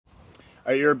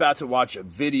You're about to watch a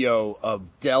video of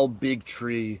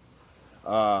Bigtree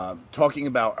talking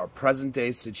about our present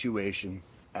day situation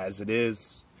as it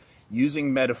is,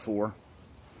 using metaphor.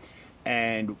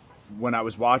 And when I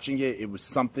was watching it, it was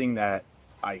something that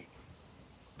I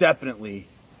definitely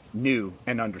knew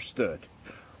and understood.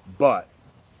 But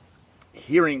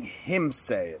hearing him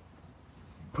say it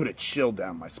put a chill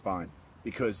down my spine,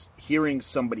 because hearing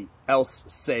somebody else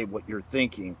say what you're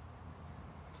thinking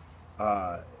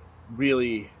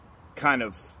really kind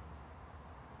of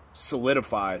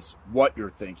solidifies what you're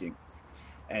thinking.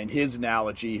 And his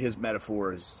analogy, his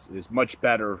metaphor is much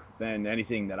better than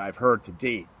anything that I've heard to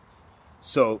date.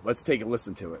 So let's take a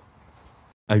listen to it.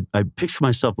 I picture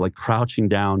myself like crouching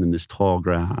down in this tall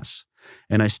grass,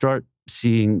 and I start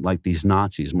seeing like these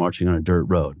Nazis marching on a dirt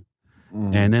road.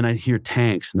 And then I hear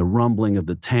tanks and the rumbling of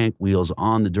the tank wheels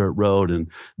on the dirt road and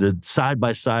the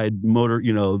side-by-side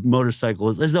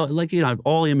motorcycles, as though, like,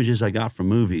 all the images I got from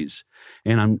movies.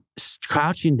 And I'm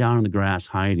crouching down on the grass,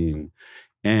 hiding.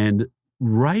 And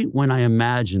right when I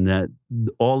imagined that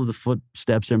all of the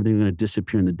footsteps, everything was going to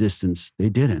disappear in the distance, they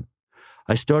didn't.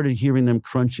 I started hearing them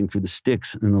crunching through the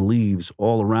sticks and the leaves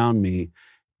all around me,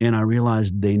 and I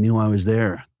realized they knew I was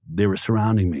there. They were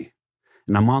surrounding me.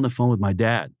 And I'm on the phone with my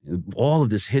dad. All of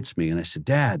this hits me. And I said,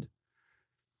 Dad,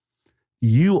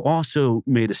 you also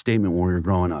made a statement when we were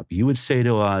growing up. You would say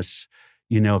to us,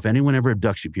 if anyone ever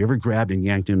abducts you, if you ever grabbed and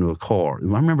yanked into a car. I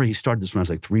remember he started this when I was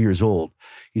like 3 years old.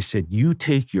 He said, you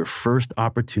take your first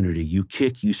opportunity. You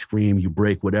kick, you scream, you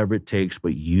break, whatever it takes,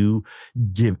 but you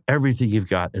give everything you've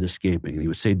got at escaping. And he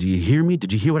would say, do you hear me?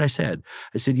 Did you hear what I said?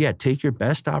 I said, yeah, take your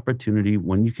best opportunity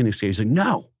when you can escape. He's like,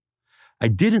 no. I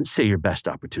didn't say your best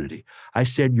opportunity. I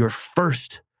said your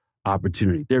first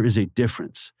opportunity. There is a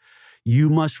difference. You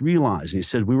must realize, and he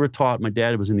said, we were taught, my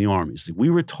dad was in the army, so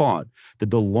we were taught that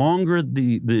the longer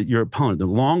your opponent, the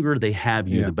longer they have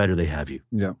you, the better they have you.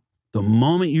 Yeah. The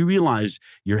moment you realize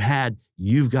you're had,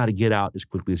 you've got to get out as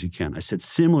quickly as you can. I said,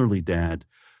 similarly, Dad,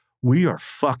 we are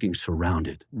fucking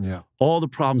surrounded. Yeah. All the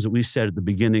problems that we said at the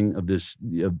beginning of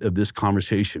this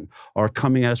conversation are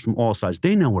coming at us from all sides.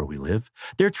 They know where we live.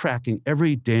 They're tracking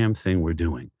every damn thing we're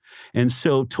doing. And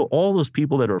so to all those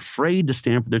people that are afraid to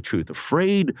stand for their truth,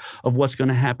 afraid of what's going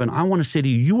to happen, I want to say to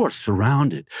you, you are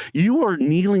surrounded. You are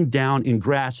kneeling down in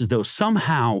grass as though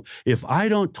somehow, if I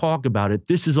don't talk about it,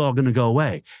 this is all going to go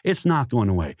away. It's not going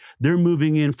away. They're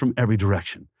moving in from every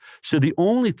direction. So the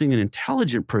only thing an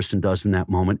intelligent person does in that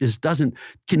moment is doesn't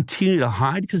continue to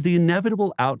hide, because the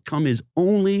inevitable outcome is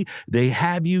only they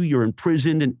have you, you're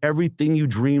imprisoned, and everything you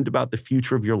dreamed about the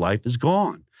future of your life is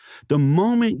gone. The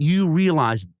moment you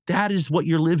realize that is what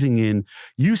you're living in,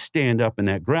 you stand up in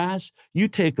that grass, you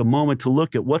take a moment to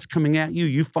look at what's coming at you,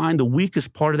 you find the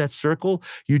weakest part of that circle,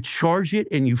 you charge it,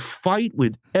 and you fight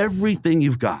with everything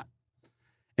you've got.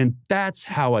 And that's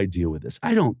how I deal with this.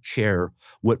 I don't care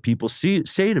what people say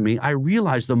to me. I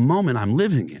realize the moment I'm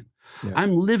living in. Yeah.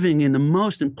 I'm living in the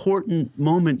most important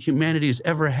moment humanity has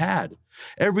ever had.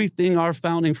 Everything our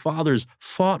founding fathers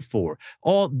fought for,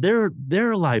 all their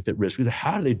life at risk.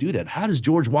 How do they do that? How does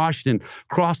George Washington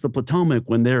cross the Potomac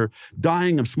when they're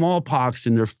dying of smallpox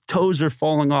and their toes are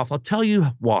falling off? I'll tell you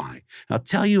why. I'll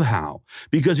tell you how.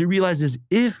 Because he realizes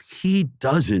if he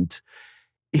doesn't,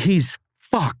 he's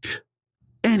fucked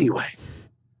anyway.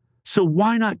 So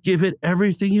why not give it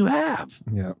everything you have?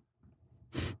 Yeah.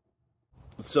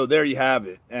 So there you have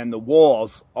it. And the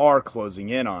walls are closing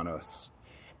in on us.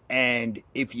 And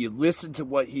if you listen to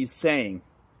what he's saying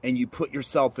and you put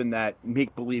yourself in that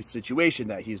make-believe situation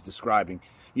that he's describing,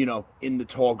 in the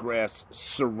tall grass,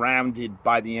 surrounded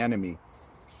by the enemy,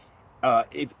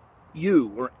 if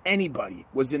you or anybody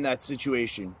was in that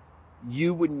situation,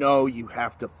 you would know you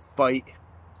have to fight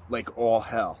like all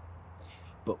hell.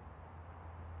 But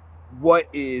what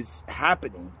is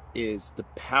happening is the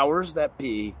powers that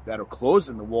be that are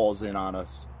closing the walls in on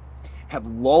us have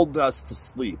lulled us to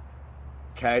sleep.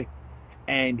 Okay?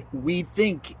 And we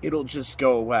think it'll just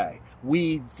go away.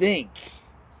 We think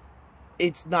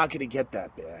it's not going to get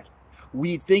that bad.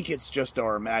 We think it's just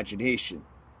our imagination.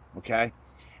 Okay?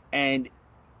 And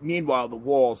meanwhile, the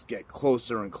walls get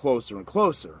closer and closer and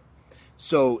closer.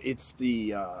 So it's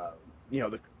the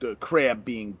crab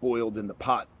being boiled in the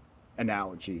pot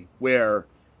analogy, where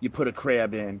you put a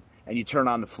crab in and you turn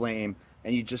on the flame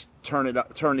and you just turn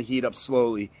the heat up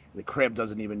slowly. The crab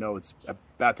doesn't even know it's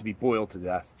about to be boiled to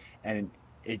death, and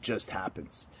it just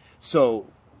happens. So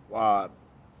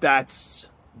that's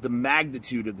the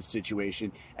magnitude of the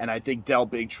situation, and I think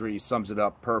Bigtree sums it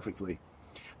up perfectly.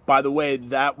 By the way,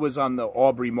 that was on the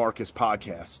Aubrey Marcus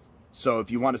podcast. So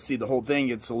if you want to see the whole thing,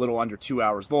 it's a little under 2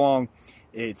 hours long.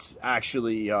 It's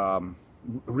actually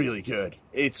really good.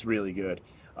 It's really good.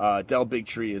 Del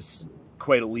Bigtree is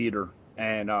quite a leader,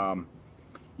 and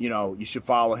you know, you should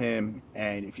follow him,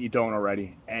 and if you don't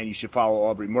already, and you should follow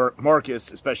Aubrey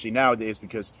Marcus, especially nowadays,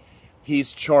 because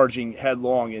he's charging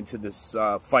headlong into this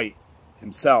fight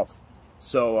himself.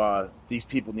 So these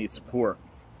people need support.